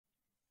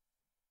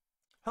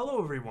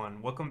Hello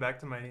everyone, welcome back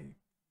to my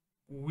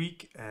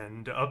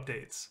weekend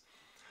updates.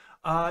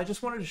 I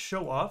just wanted to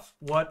show off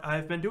what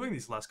I've been doing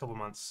these last couple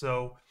months.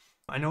 So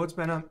I know it's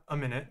been a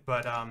minute,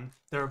 but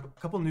there are a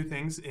couple new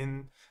things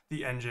in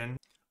the engine.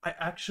 I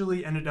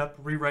actually ended up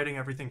rewriting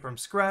everything from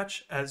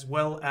scratch, as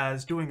well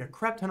as doing a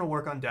crap ton of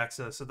work on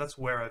DEXA, so that's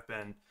where I've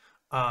been.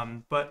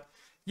 But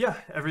yeah,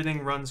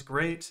 everything runs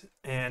great,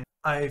 and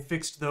I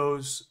fixed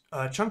those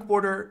chunk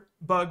border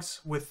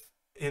bugs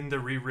in the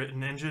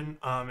rewritten engine,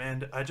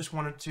 and I just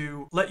wanted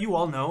to let you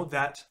all know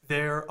that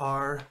there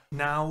are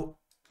now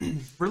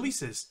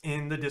releases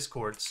in the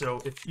Discord.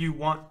 So if you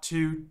want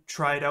to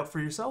try it out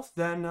for yourself,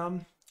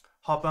 then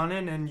hop on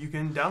in and you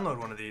can download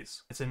one of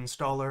these. It's an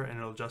installer and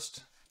it'll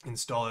just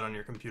install it on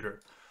your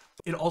computer.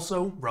 It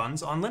also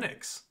runs on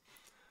Linux.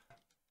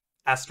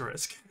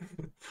 Asterisk.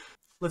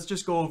 Let's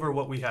just go over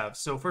what we have.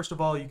 So first of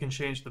all, you can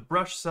change the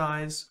brush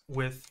size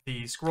with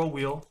the scroll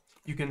wheel.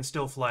 You can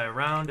still fly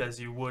around as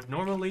you would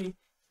normally,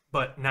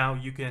 but now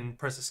you can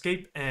press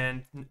escape,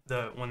 and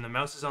when the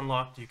mouse is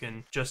unlocked, you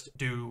can just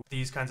do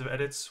these kinds of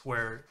edits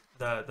where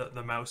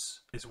the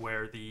mouse is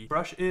where the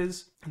brush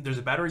is. There's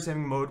a battery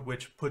saving mode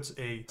which puts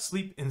a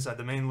sleep inside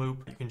the main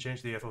loop. You can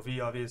change the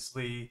FOV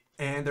obviously,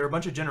 and there are a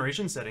bunch of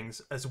generation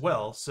settings as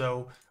well.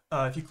 So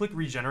if you click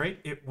regenerate,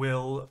 it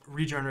will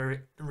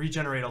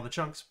regenerate all the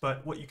chunks,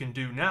 but what you can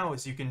do now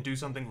is you can do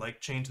something like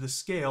change the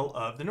scale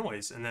of the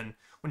noise, and then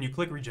when you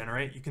click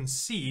regenerate, you can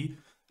see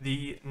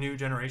the new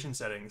generation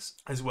settings,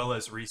 as well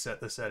as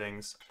reset the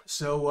settings.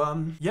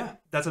 So yeah,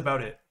 that's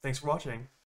about it. Thanks for watching.